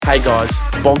Hey guys,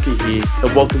 Bonker here,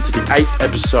 and welcome to the 8th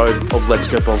episode of Let's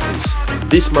Go Bonkers.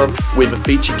 This month, we have a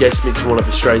featured guest mix from one of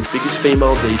Australia's biggest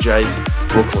female DJs,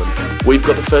 Brooklyn. We've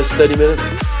got the first 30 minutes,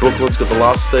 Brooklyn's got the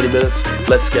last 30 minutes.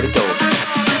 Let's get it going.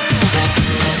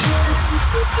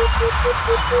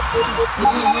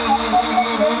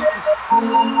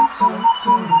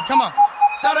 Come on.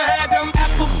 Shoulda had them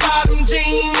apple bottom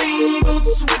jean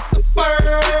boots with the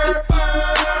fur.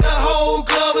 The whole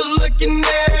club was looking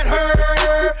at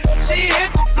her. She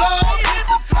hit the floor.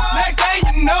 Next thing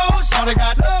you know, shoulda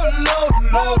got low.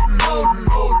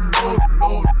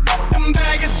 Them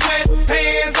baggy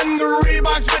sweatpants and the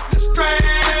Reeboks with the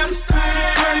straps.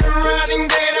 Turned around and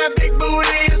gave that big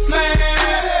booty a slam.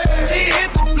 She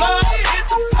hit the floor.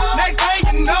 Next thing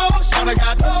you know, shoulda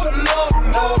got low.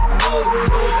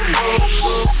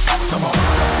 Come on.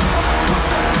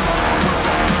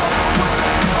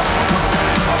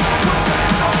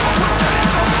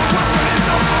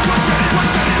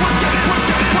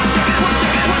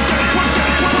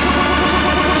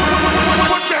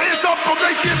 Put your hands up and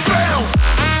make it bounce.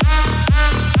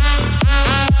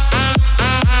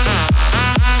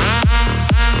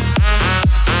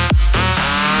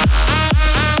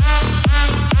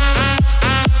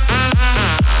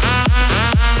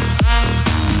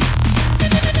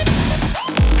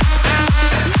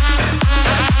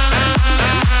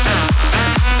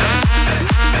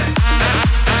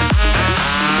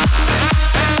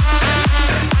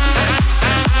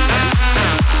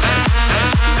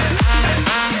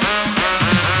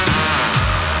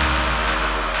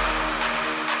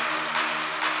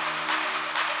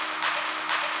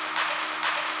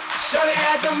 Shawty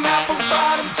had them apple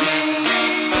bottom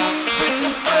jeans with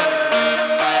the fur.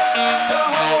 The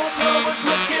whole club was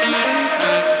looking at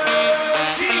her.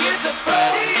 She hit the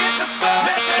floor.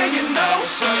 Next thing you know,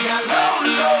 shawty got low.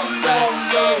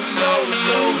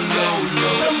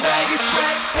 Them baggy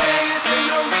sweatpants and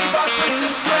the Reeboks with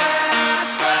the straps.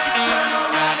 She turned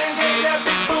around and gave that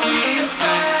big booty a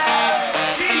slap.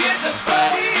 She hit the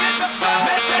floor.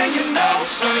 Next thing you know,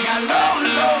 shawty got low.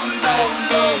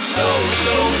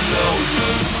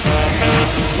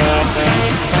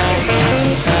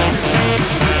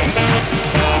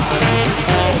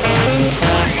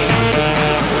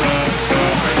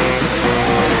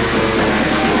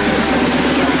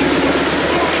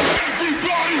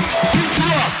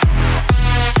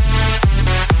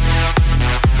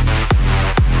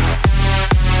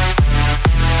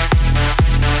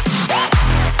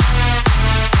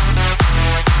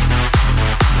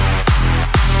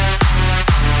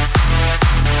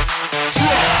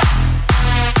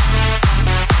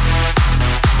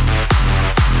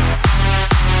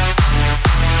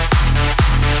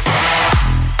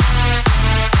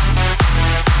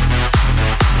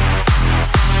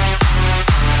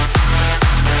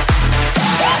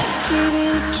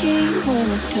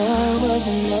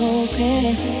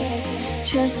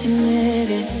 Just admit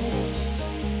it.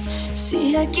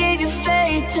 See, I gave you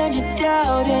faith, turned you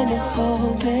doubt into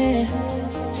hoping.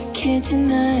 Can't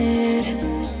deny it.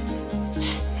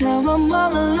 Now I'm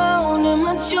all alone and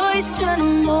my joys turn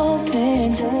them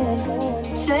open.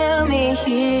 Tell me,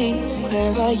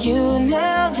 where are you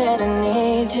now that I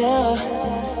need you?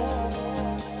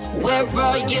 Where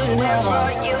are you now?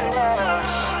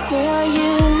 Where are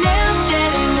you now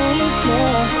that I need you?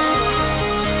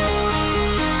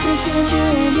 Couldn't find you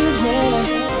anywhere.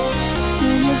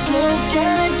 When you broke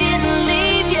down, I didn't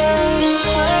leave you.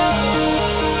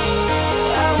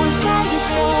 I was by your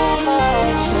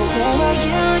side. So where are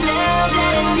you now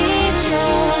that I need you?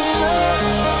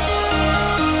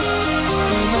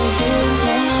 Where are you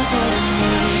now that I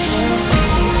need you?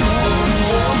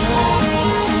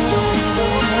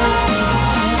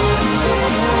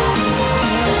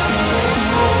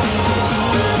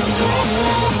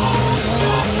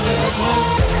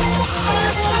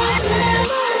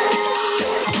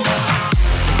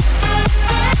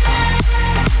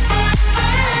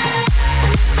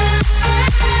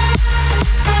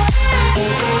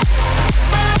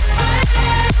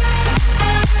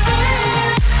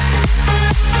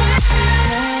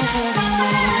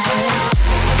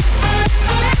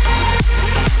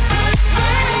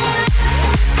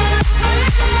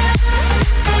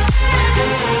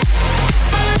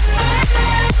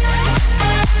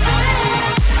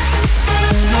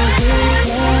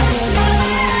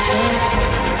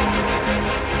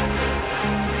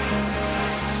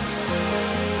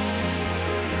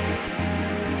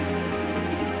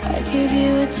 Gave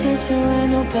you attention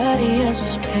when nobody else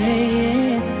was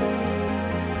paying.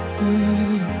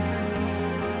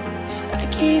 I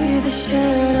gave you the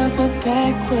shirt off my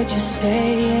back, what you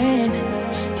saying?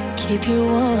 To keep you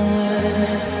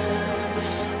warm.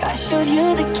 I showed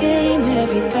you the game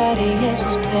everybody else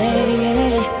was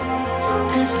playing.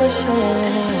 That's for sure.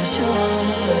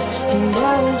 And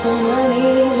I was on my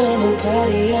knees when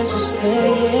nobody else was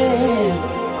praying.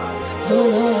 Oh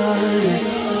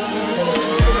Lord.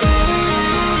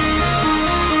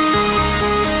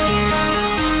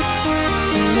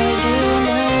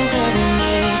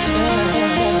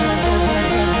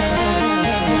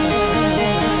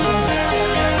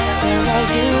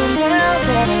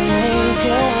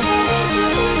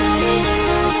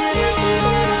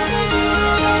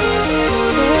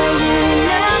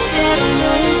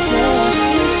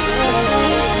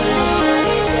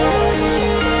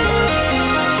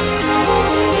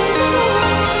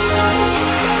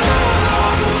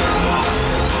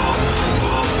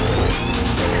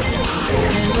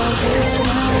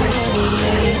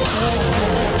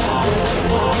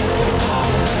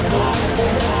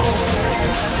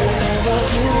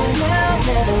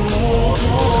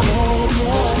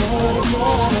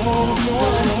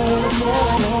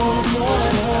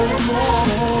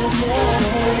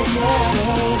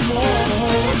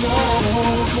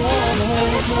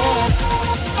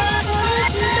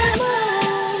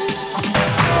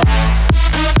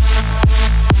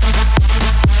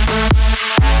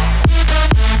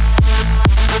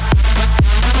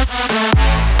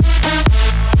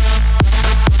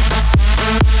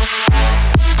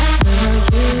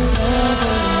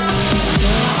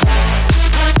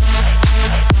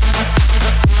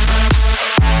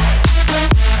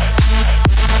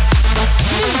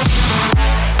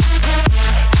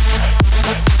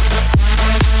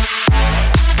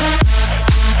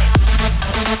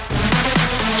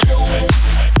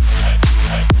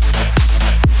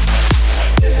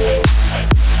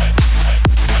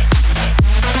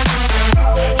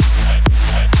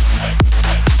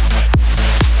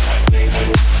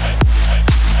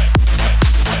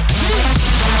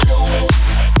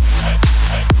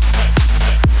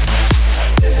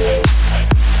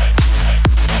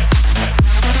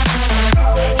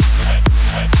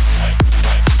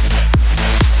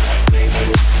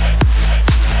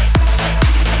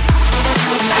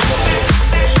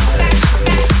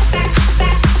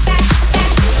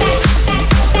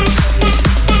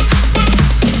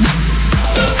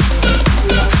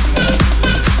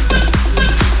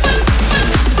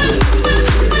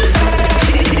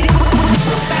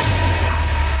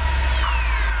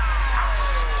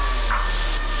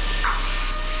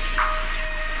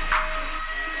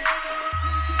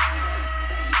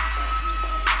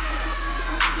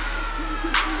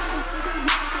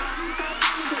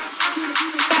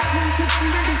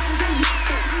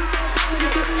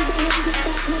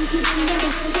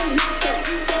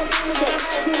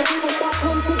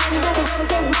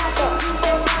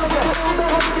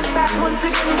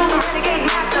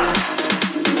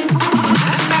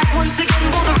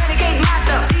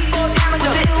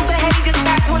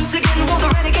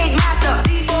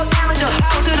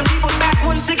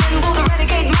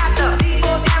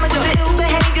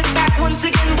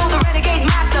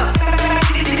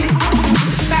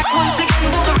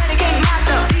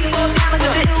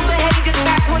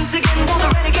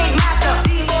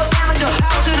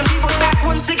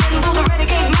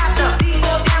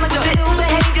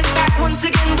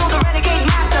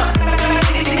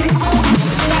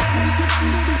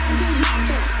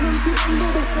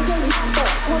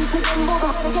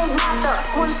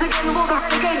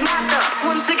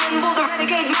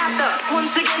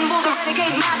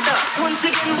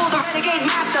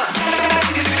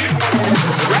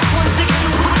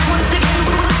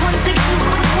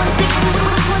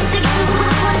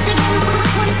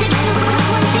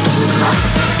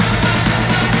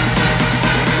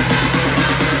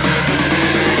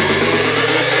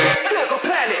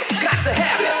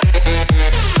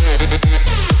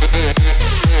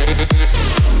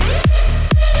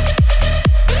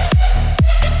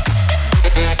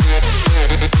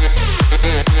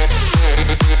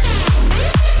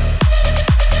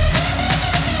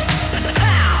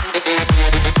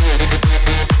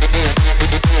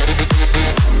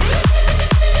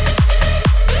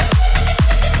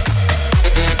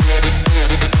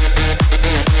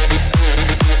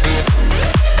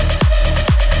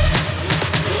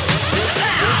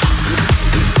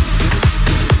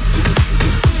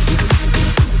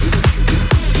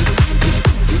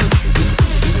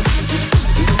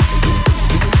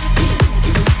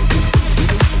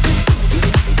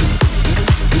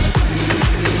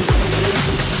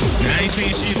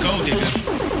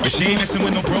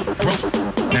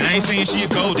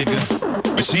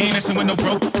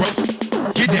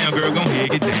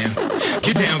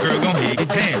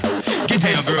 Get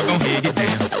down, girl, gon' head, get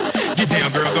down. Get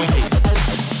down, girl, gon'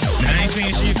 head.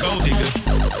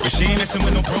 messing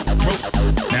with no broke.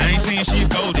 Now I ain't saying she a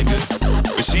gold digger,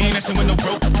 but she ain't messing with no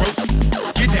broke.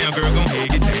 Get down, girl, gon' head,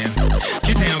 get down.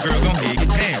 Get down, girl, gon' head, get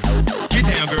down. Get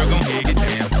down, girl, gon' head, get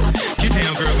down. Get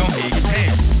down, girl, gon' head, get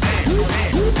down.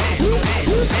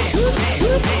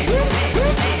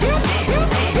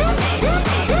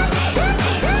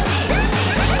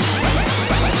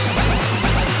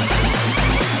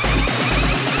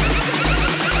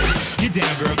 Get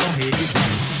down, girl, gon' head, get down.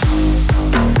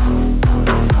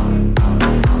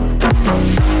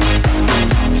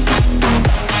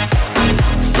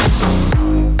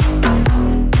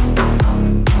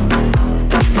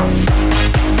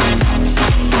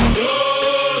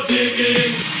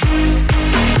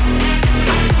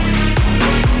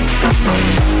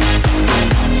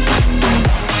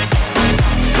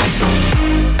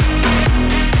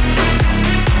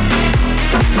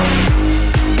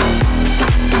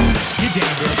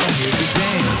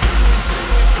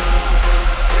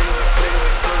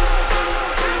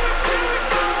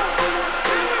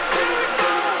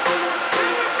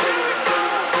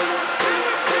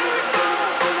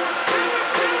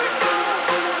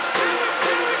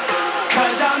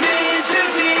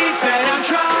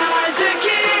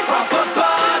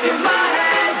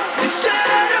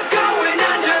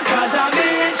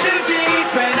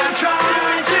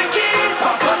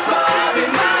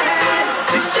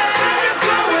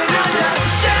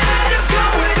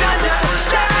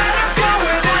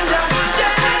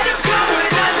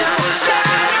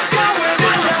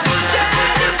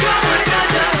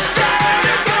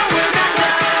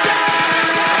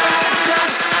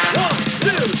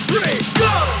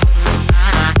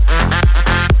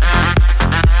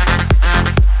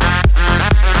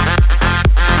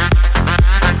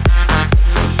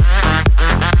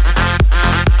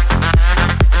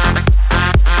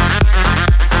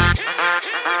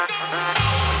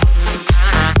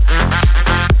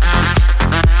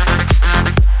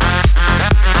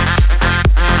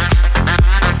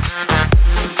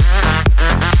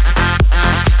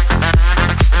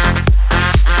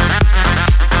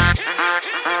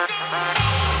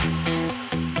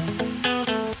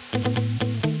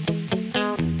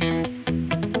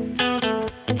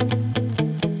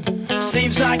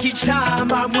 Seems like each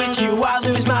time I'm with you I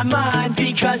lose my mind,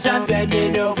 because I'm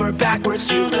bending over backwards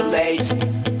to relate.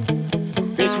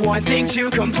 It's one thing to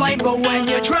complain, but when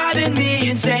you're driving me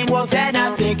insane, well then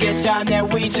I think it's time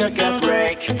that we took a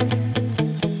break.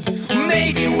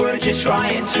 Maybe we're just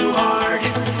trying too hard,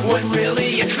 when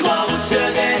really it's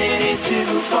closer than it is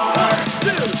too far. 1, 2,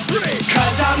 3.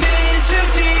 'Cause I'm in too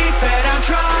deep and I'm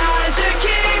trying to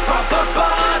keep up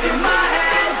above in my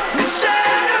head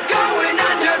instead of going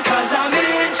under. 'Cause I'm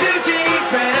in too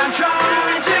deep and I'm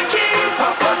trying to keep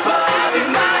up above in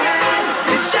my head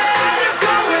instead of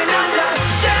going under.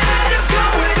 Instead of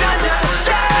going under.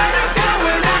 Instead of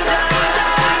going under.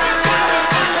 Instead of going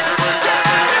under.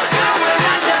 Instead of going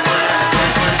under.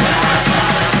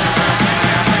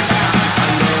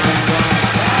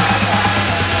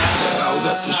 Now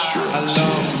that the strokes.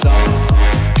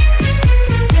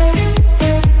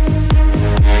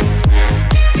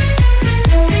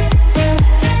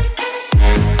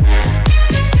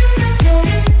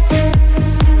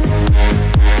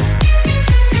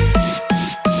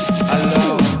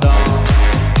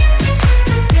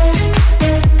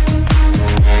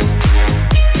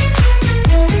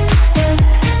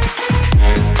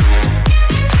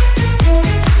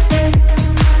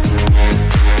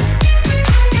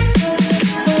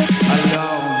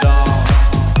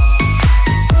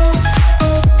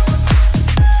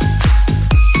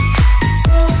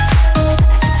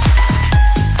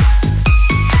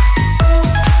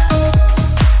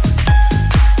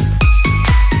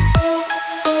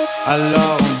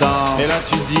 Alors danse. Et là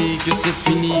tu dis que c'est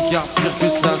fini, car pire que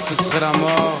ça ce serait la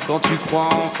mort. Quand tu crois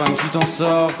enfin que tu t'en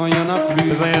sors, quand y en a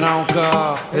plus, eh ben y en a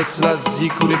encore. Est-ce la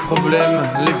zik ou les problèmes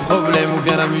ou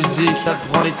bien la musique? Ça te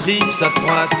prend les tripes, ça te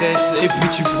prend la tête, et puis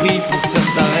tu pries pour que ça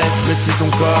s'arrête. Mais c'est ton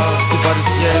corps, c'est pas le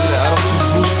ciel, alors tu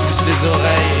bouges plus les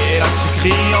oreilles. Et là tu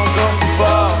cries encore plus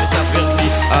fort, mais ça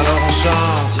persiste, alors on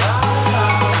chante.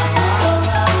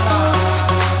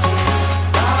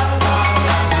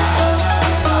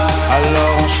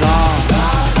 Alors on chante.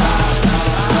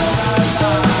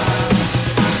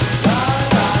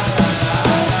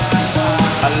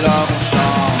 Alors on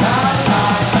chante.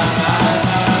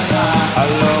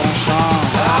 Alors on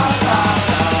chante. Alors on chante.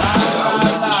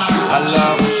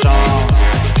 Alors on chante.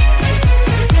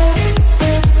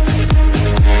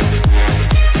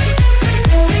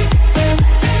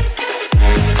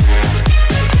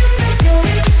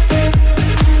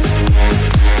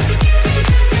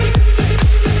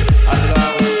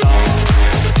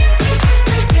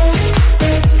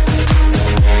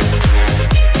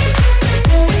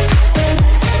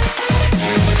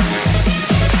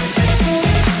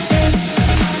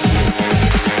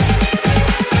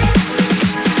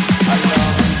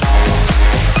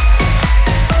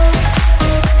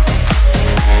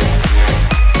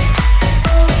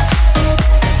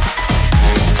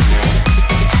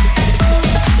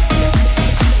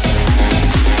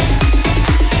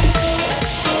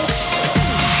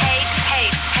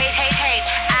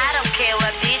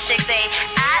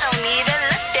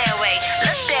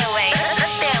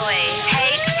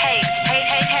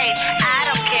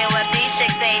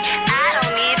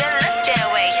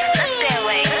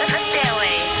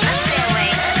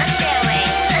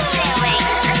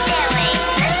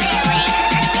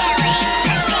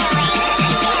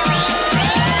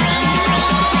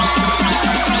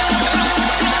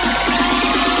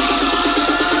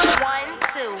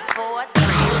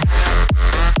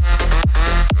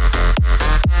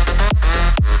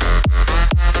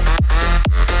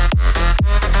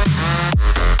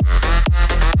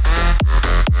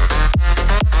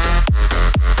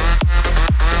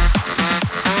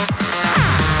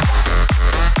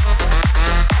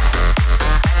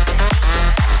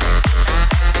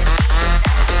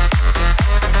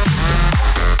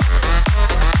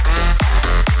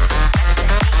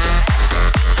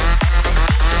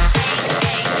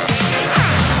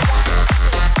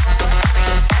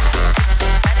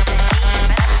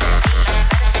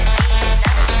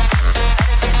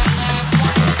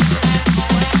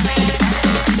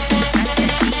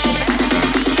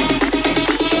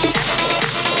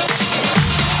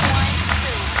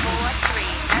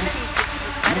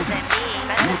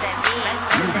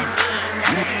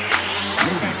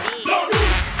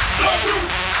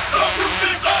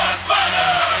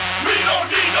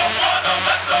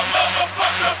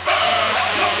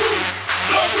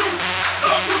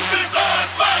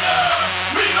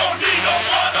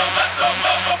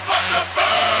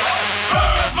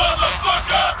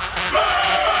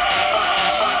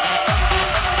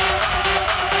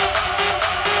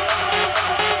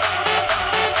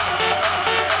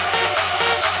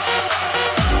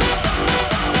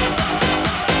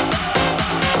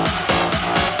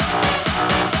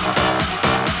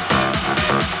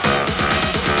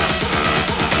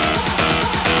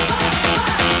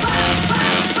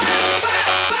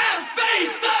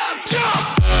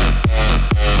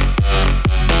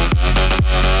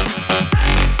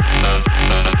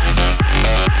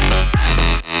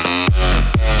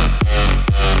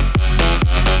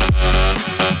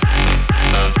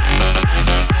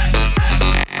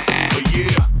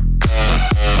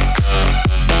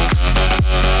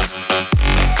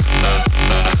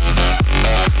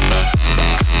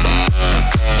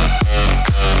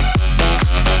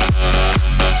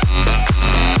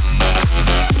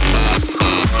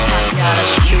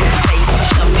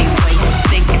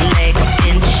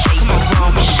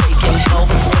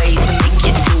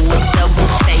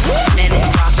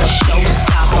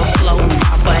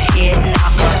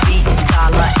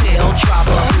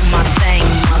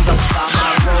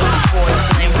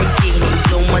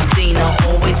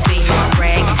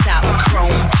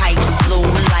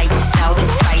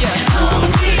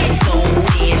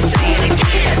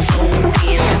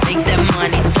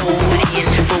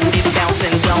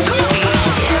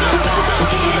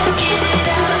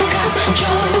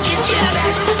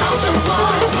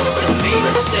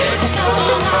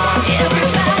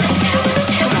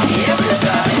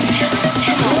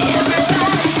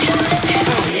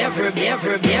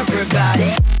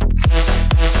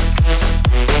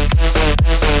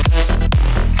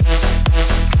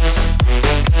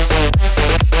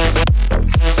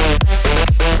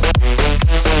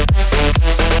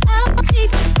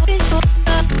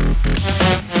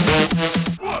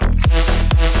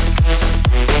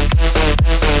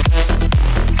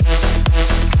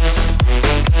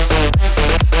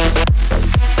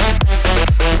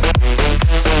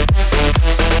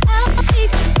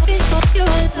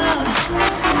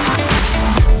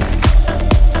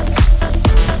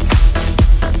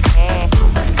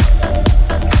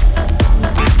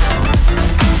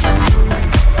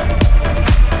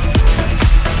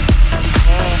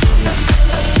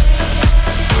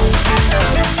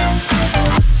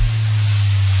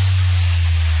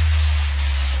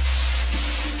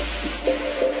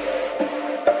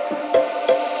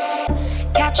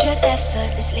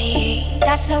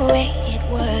 just the way it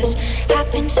was.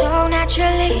 Happened so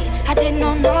naturally, I did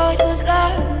not know it was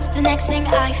love. The next thing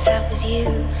I felt was you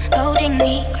holding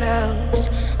me close.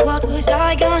 What was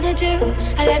I gonna do?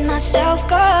 I let myself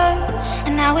go,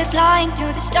 and now we're flying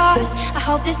through the stars. I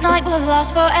hope this night will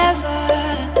last forever.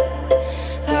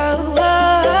 Oh,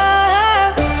 oh,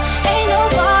 oh. Ain't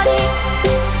nobody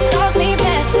loves me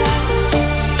better,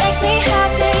 makes me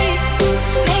happy,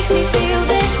 makes me feel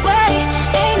this way.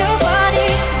 Ain't nobody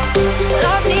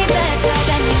loves me better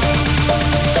than you.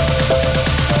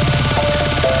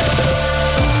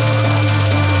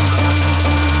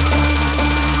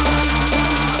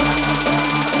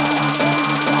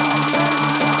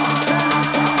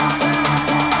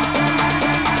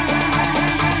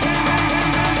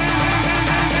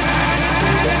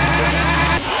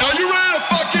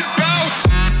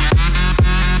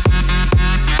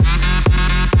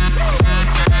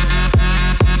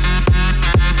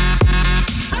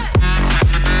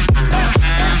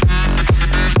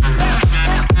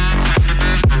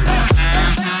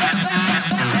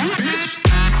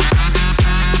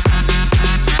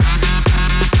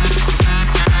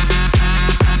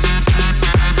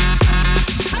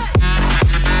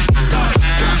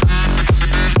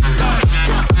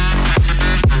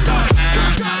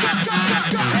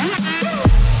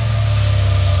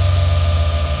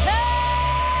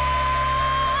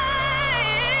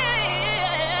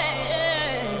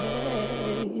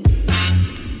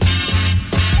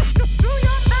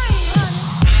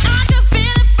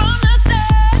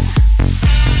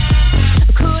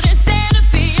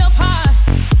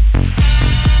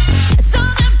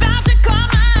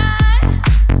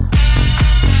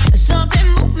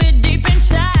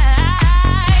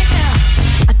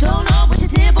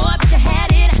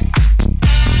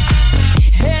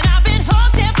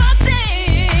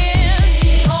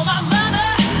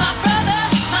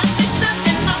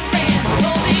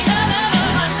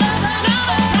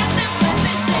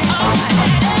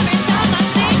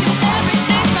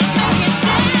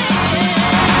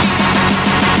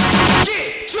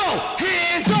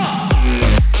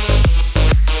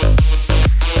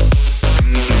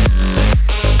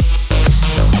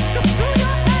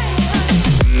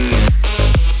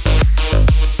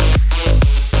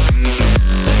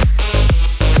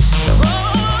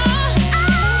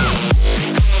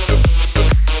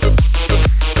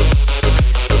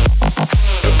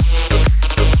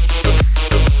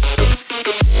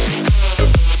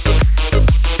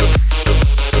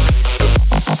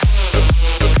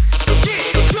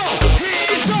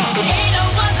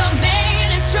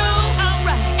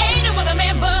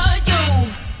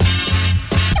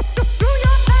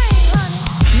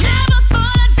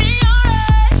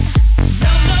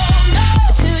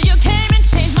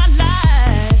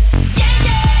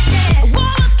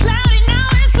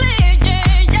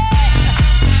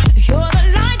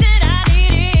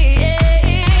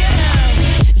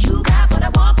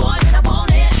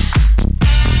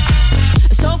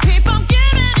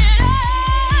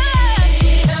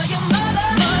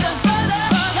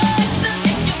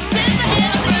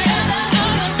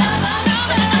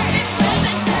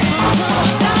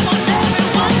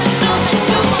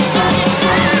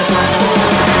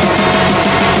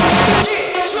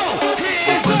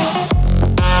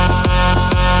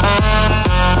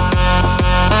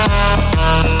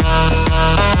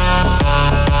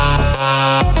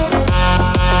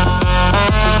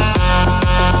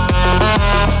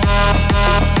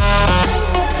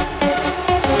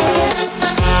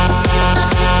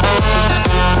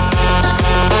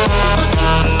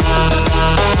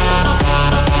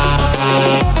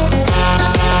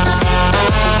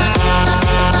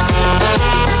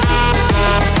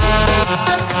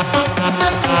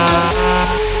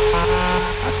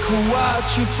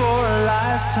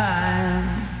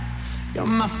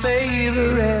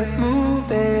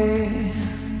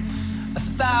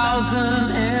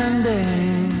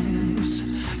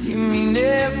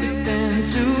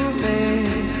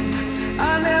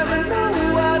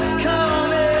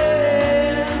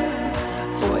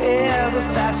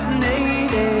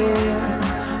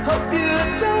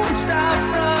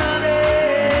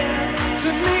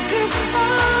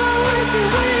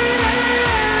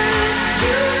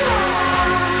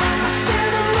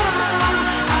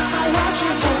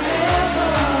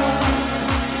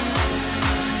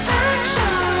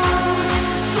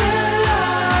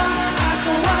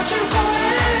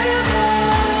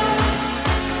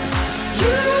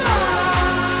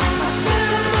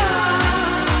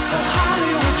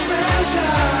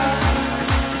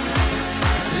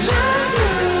 Love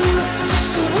you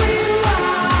just the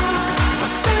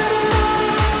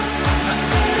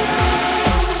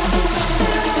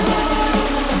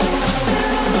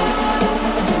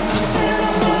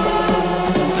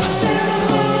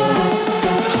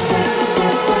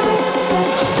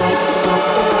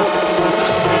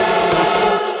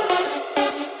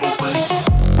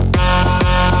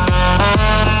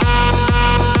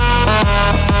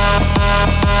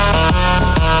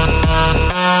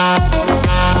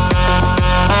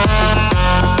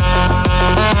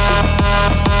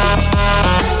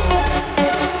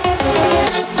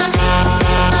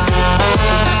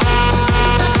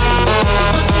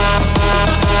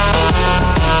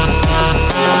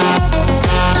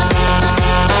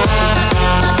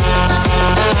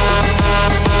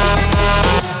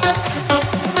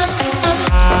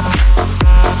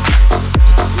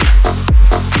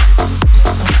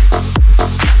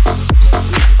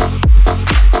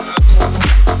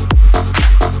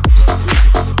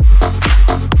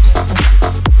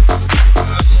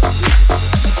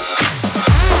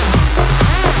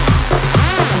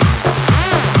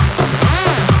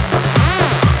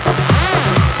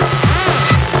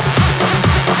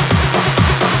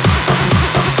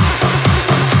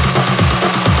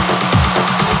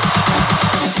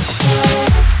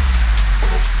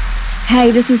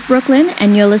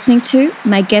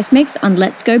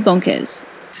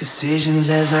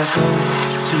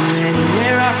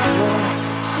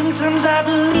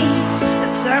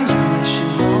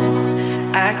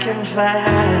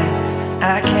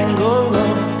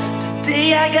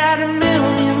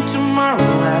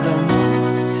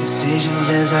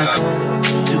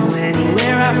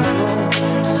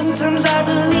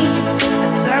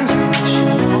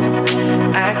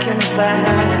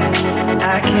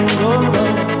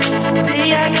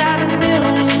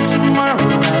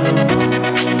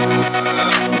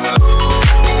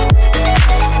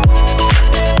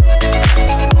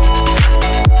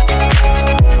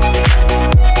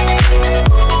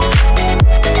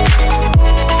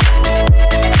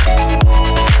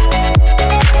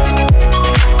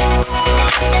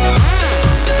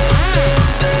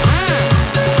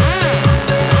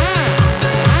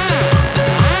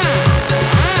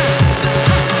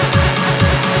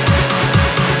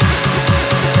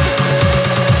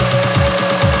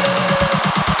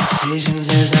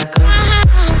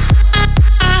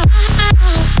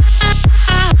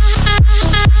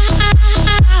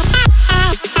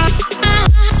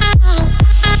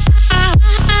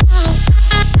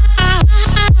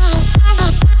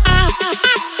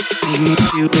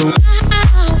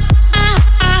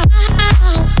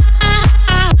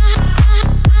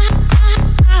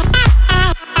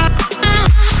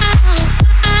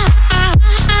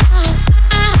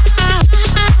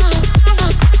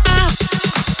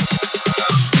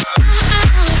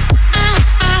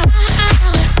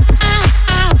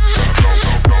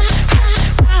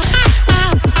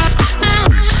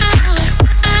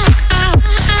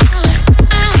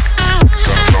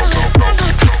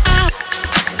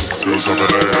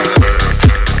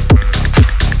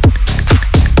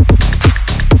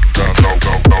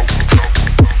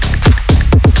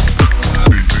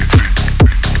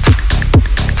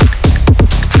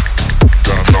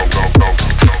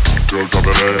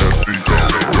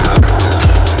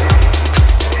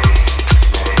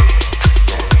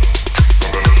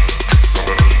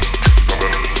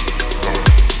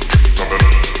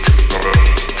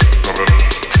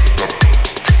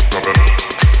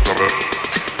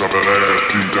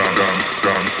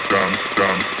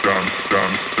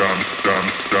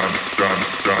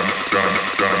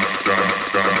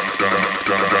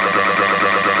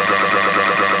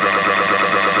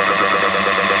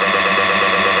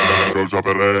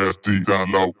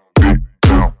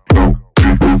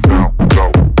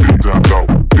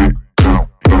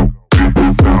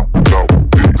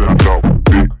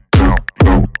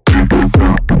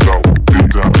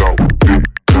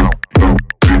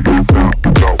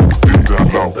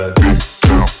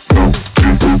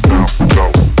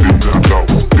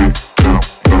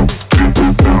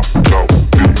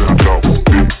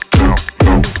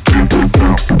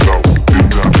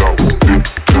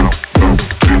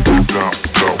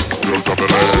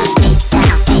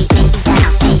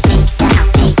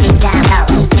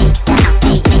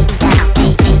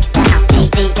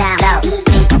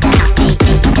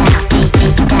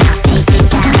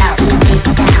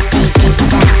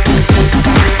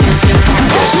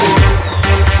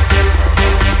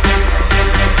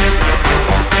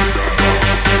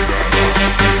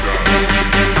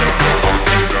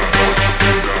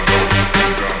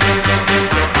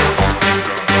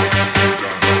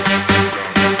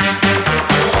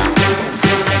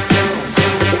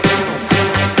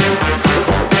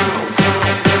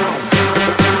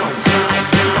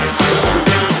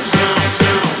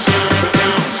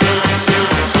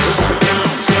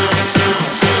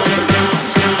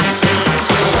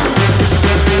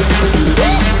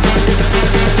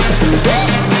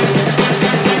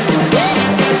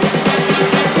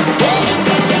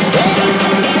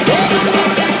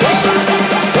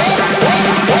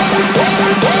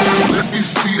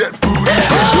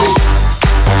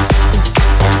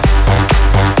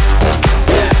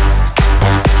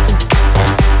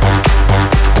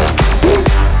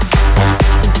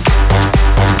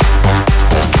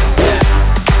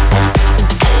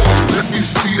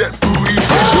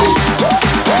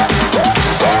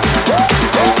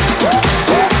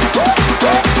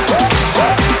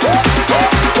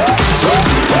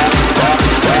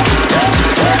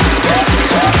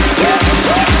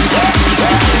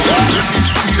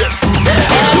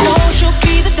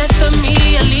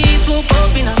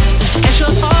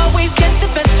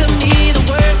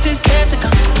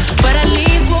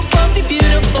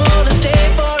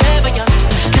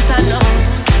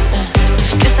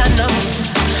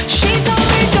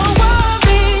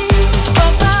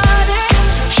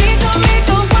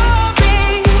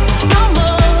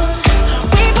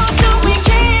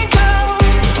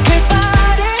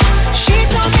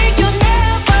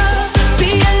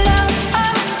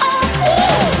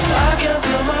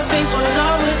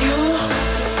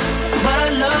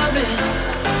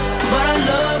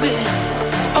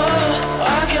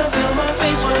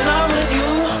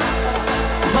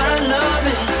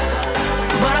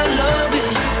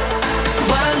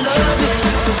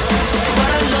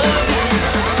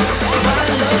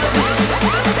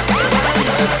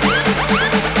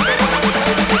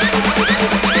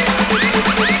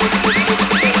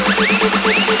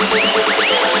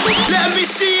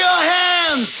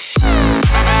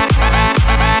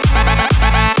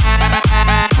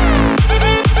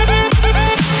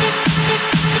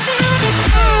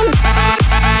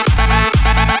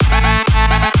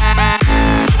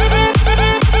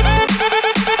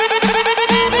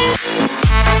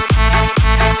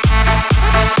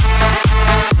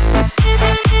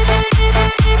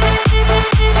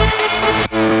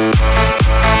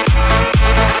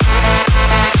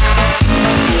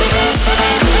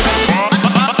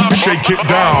shake it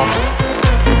down.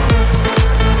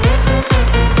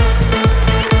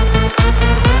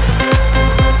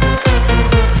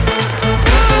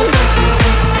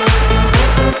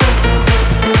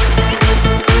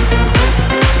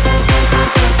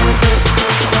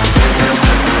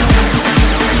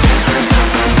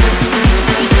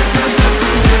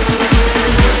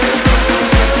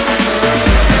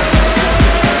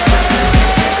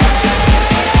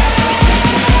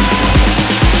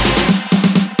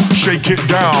 Shake it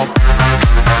down.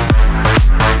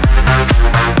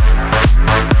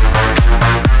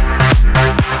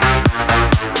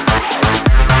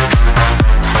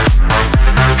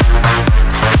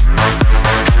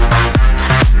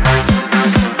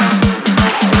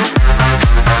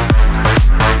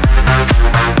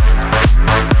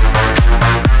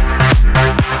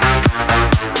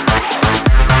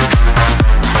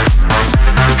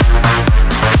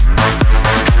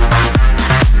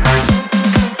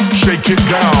 Shake it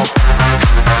down.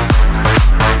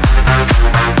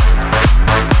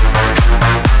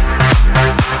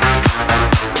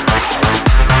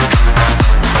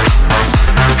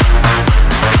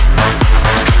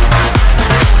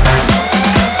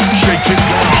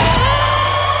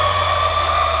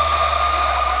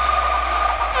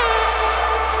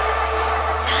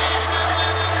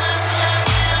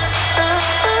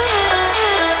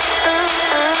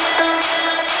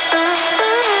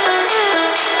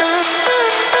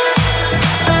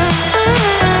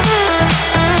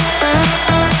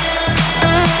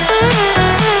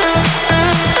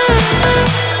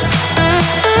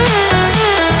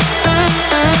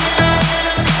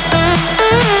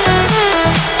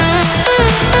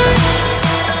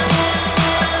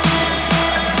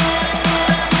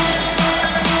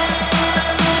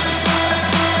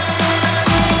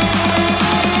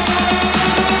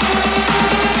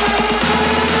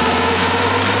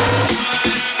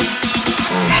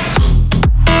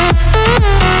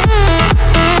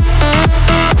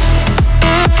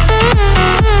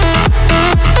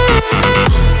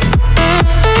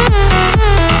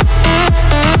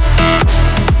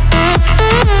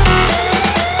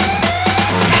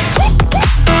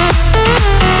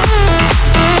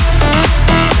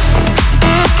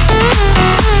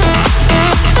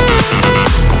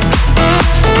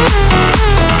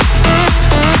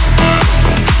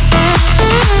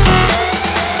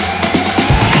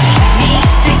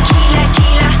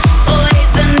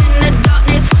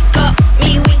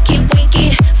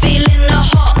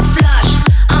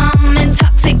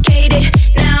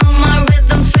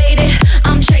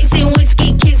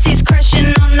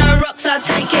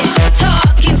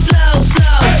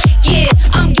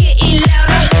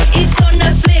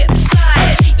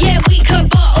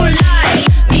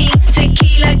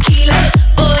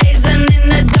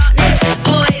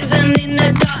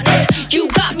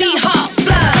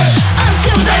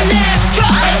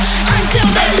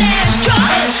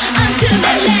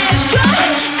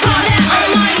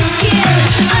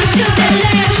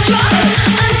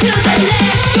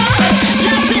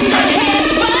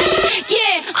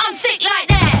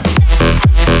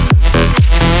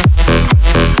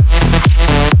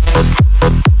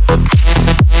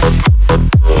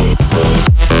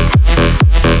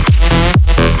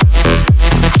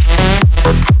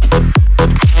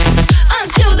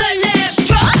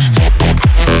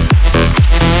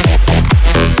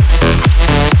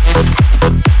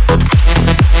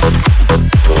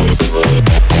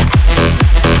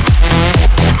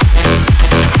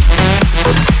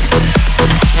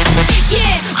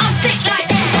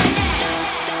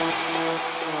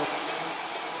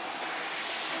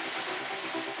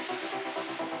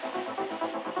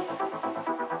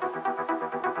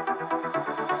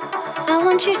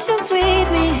 want you to breathe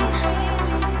me.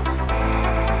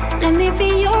 Let me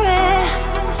be your air.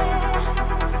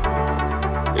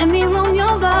 Let me roam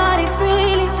your body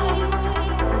freely.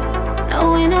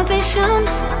 No inhibition,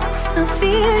 no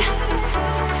fear.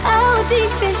 How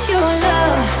deep is your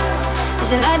love?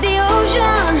 Is it like the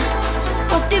ocean?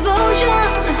 What devotion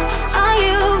are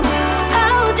you?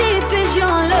 How deep is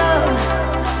your love?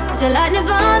 Is it like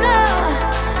Nirvana?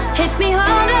 Hit me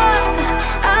harder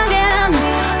again.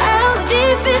 How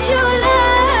deep is your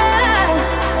love?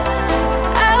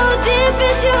 How deep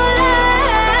is your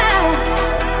love?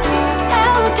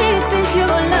 How deep is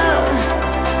your love?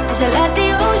 Is it like the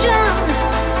ocean?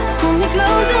 Pull me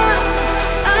closer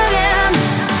again.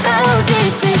 How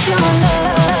deep is your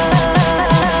love?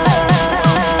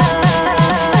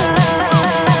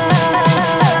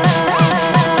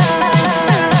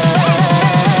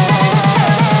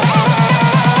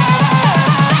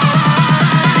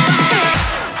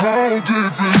 How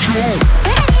deep is your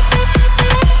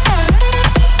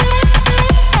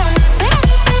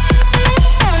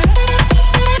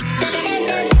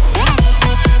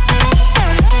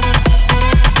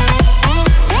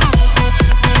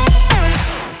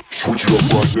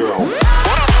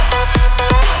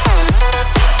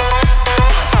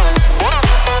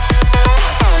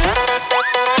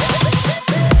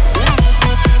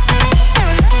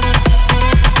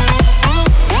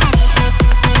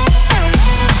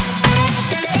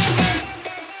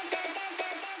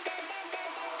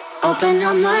Open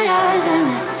up my eyes and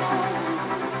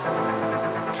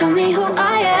tell me who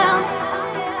I am.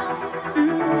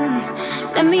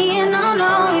 Let me in on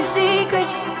all your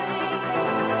secrets.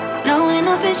 No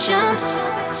inhibition,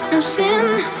 no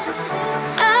sin.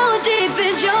 How deep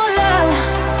is your love?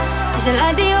 Is it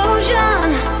like the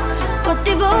ocean? What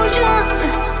devotion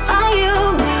are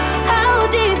you? How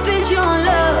deep is your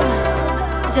love?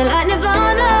 Is it like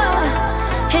Nirvana?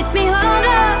 Hit me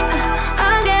harder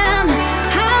again.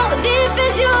 How deep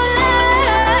is your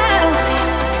love?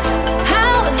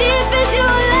 How deep is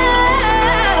your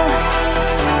love?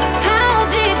 How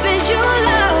deep is your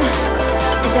love?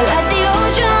 Is it like the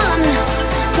ocean?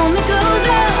 Pull me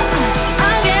closer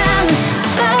again.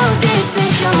 How deep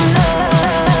is your love?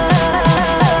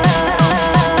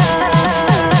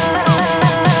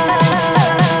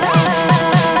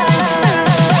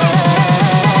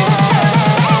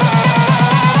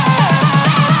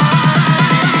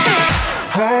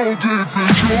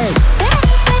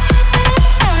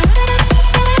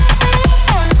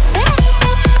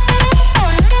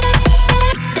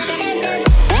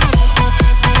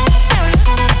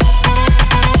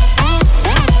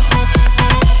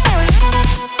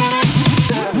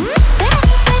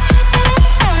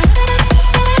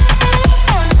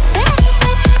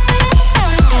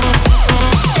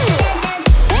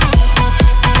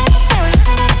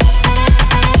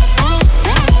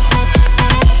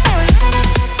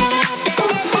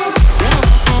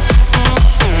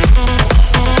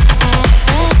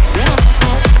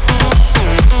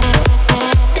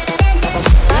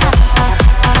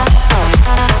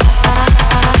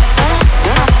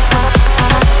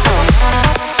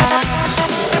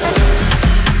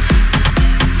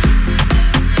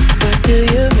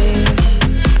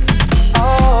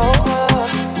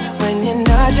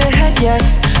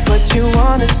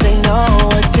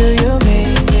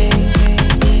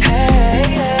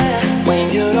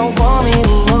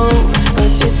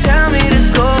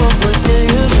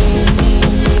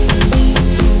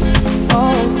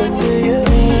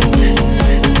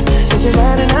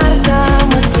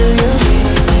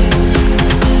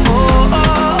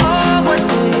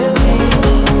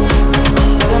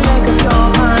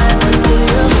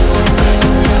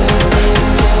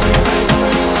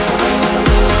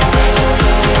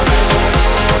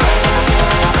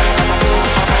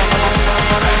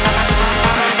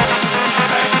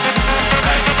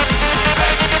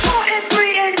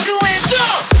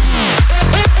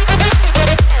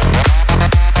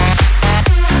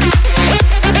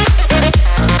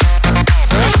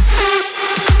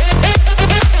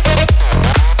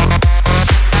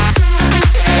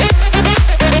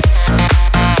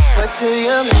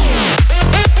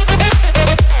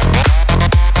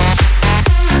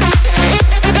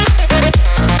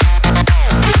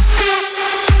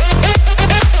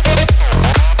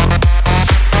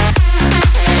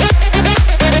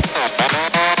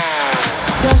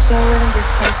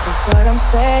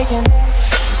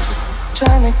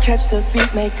 Catch the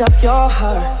beat, make up your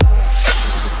heart.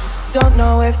 Don't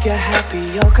know if you're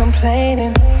happy or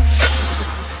complaining.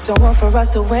 Don't want for us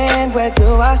to win, where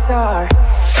do I start?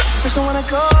 First you wanna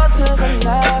go to the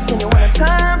left, then you wanna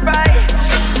turn right.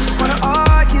 Wanna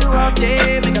argue all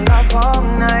day, make love all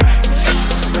night.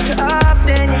 First you're up,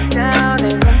 then you're down,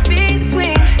 and in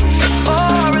between. Oh,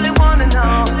 I really wanna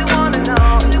know, really wanna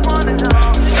know, really wanna know.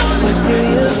 What do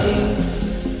you mean?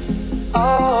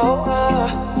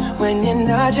 When you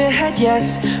nod your head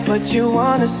yes, but you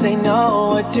wanna say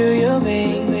no, what do you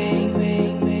mean?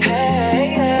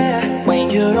 Hey, yeah. When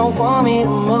you don't want me to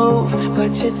move,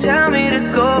 but you tell me to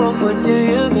go, what do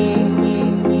you mean?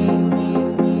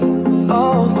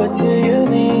 Oh, what do you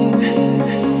mean?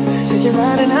 Says you're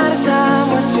running out of time,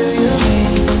 what do you mean?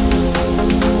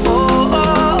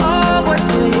 Oh, what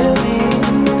do you mean?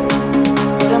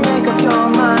 Better make up your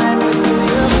mind, what do you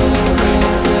mean?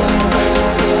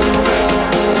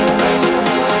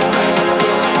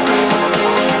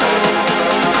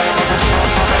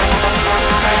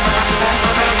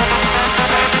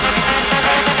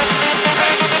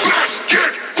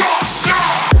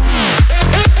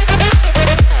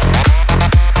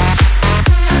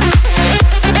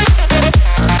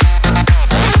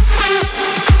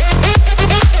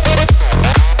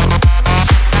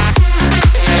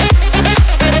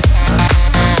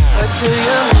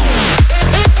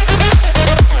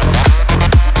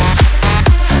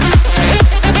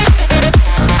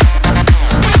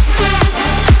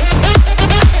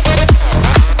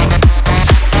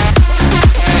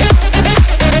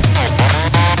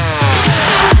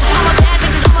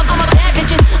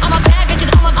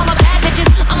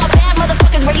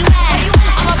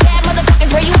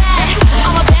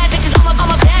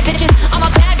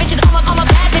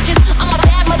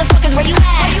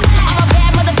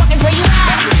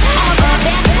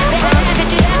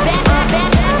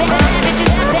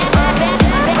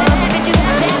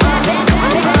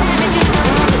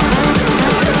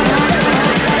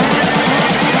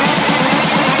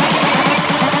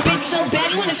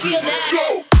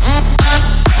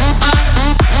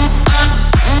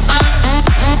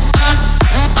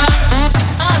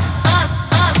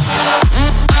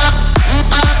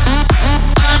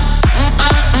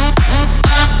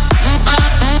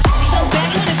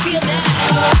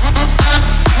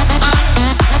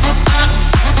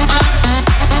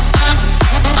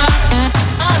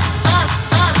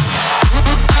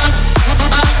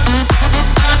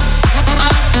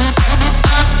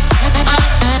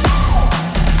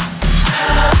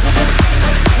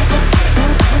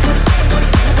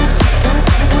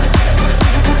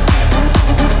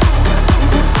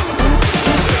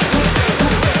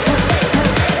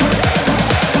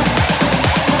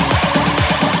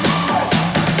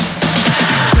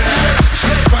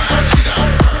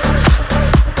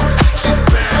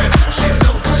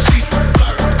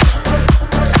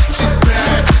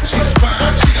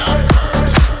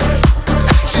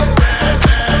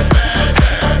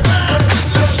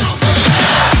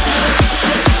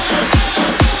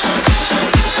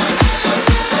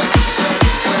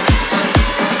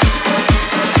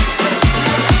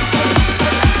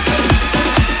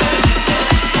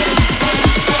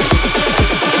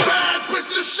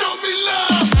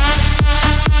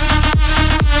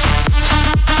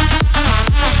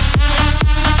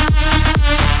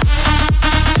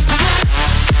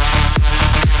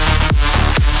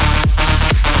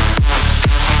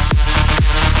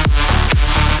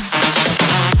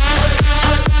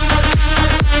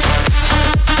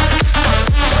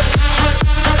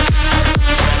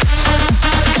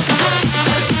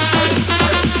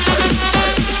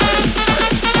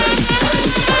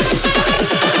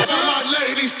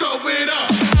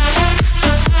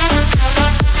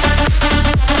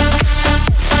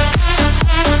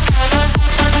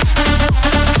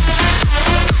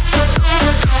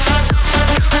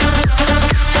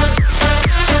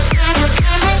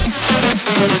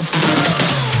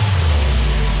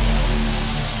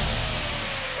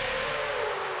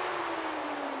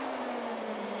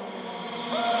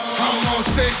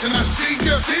 face and I see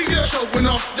ya, showing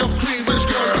off your cleavage,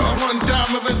 girl. You're one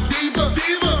dime of a diva,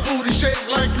 booty shaped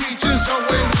like peaches.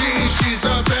 OMG, she's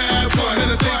a bad one.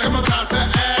 And I think I'm about to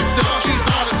act up. She's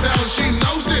hot as hell, she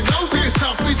knows it. Taking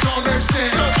selfies on her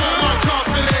stand. So for my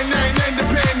confident and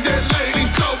independent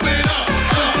ladies, throw it up.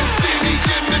 See me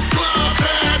in the club,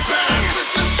 bad,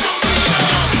 bitches, show me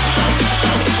love.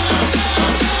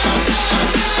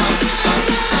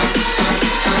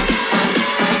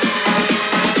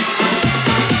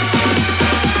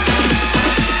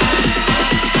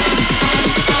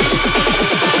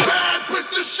 Bad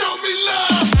bitches, show me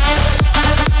love.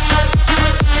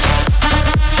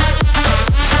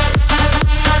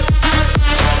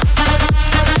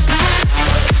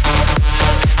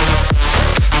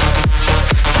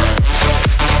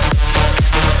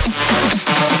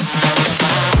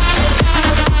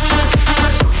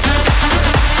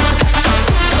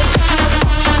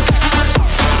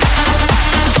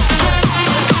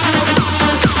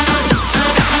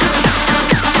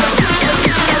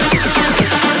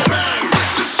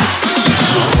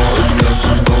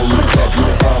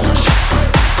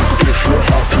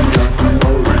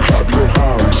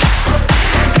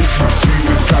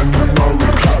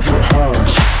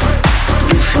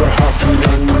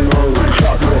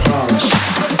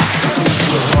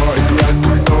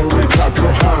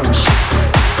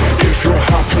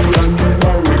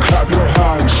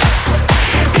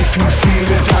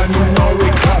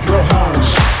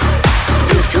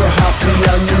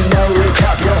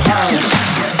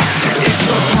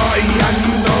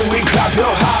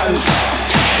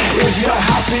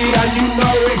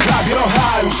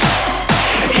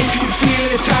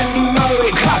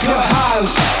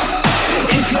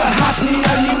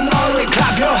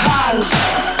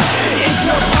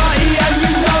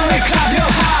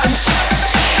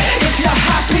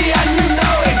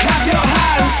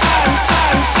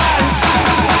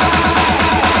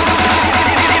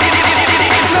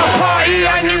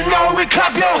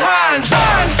 Clap your hands,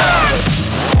 hands, hands.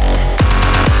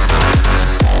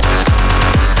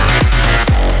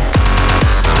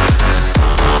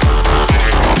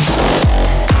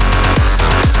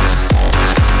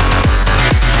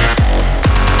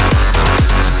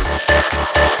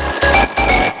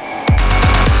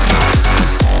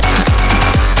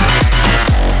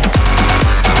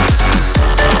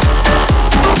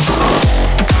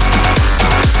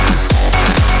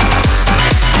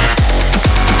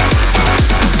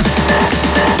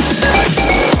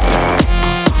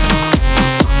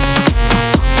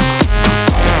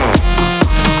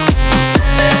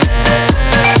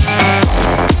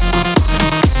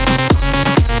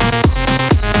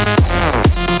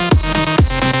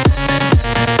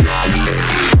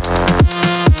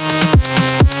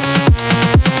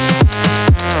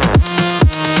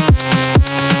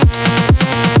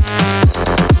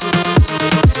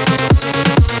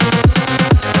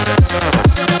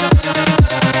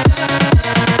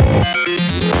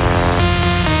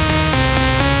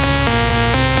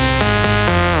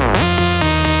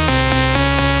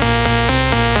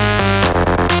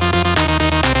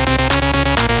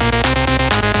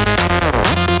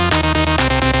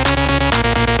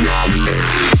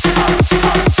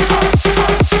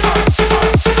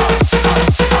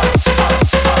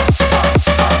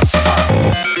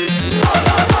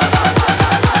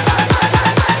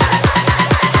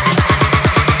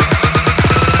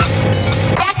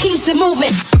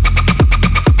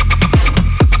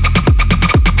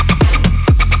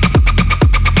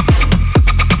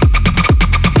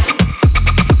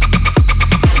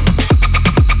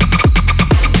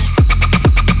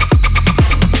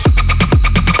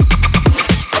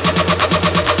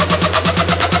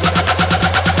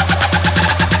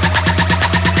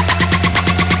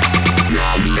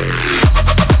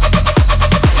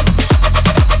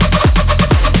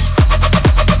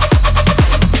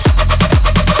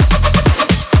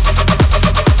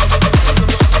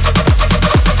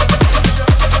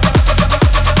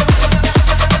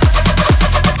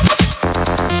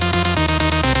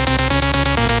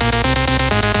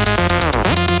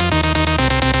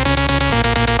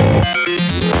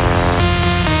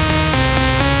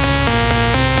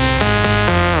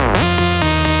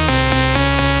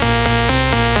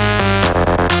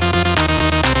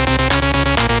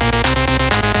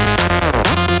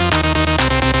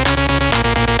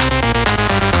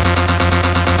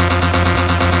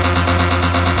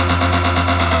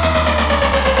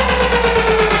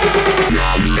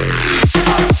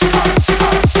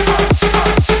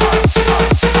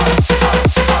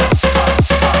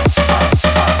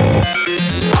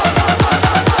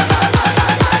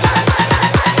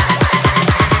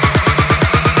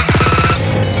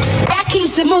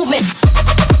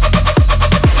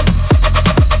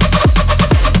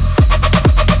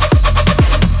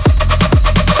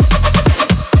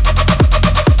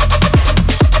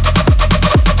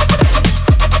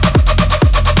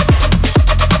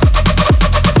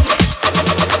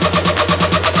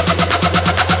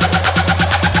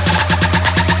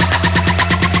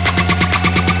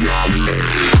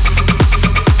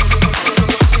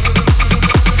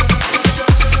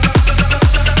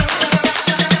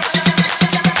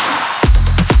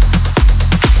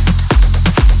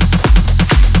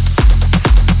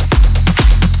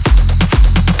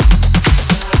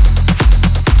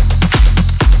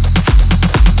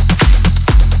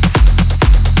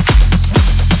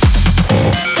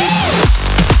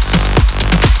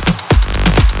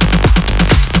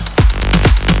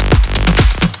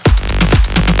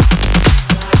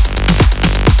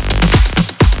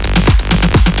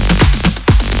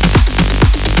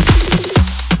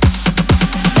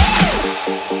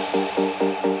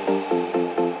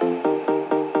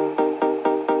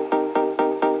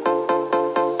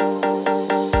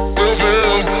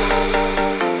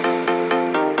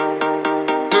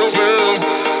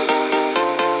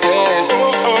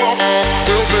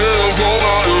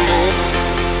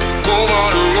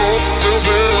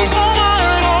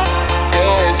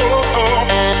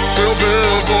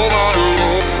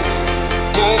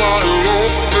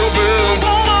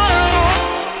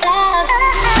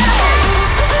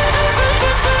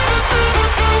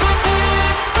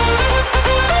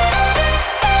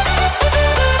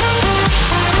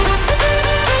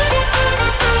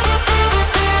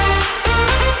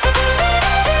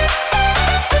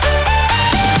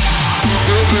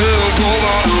 All I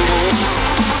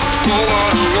know,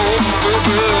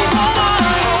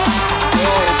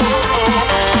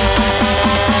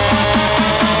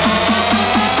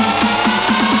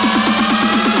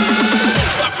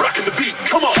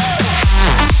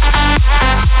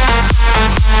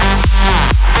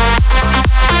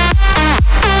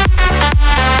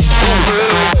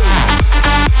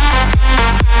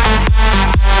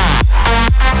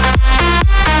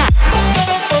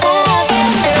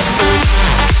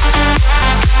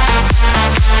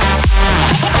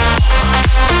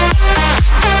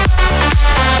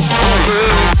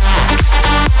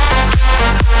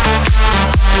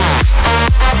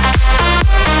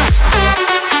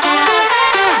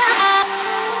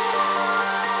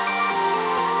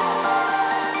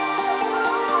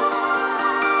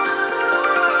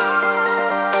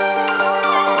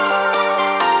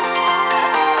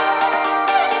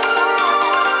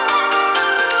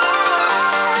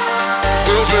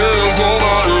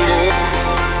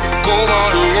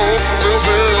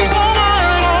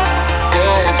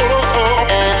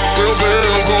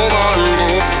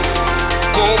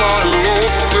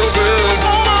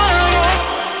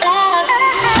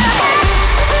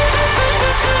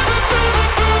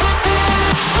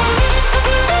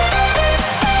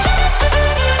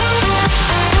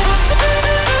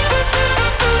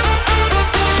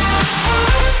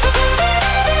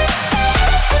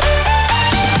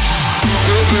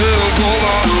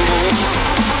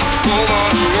 all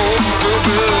I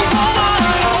know,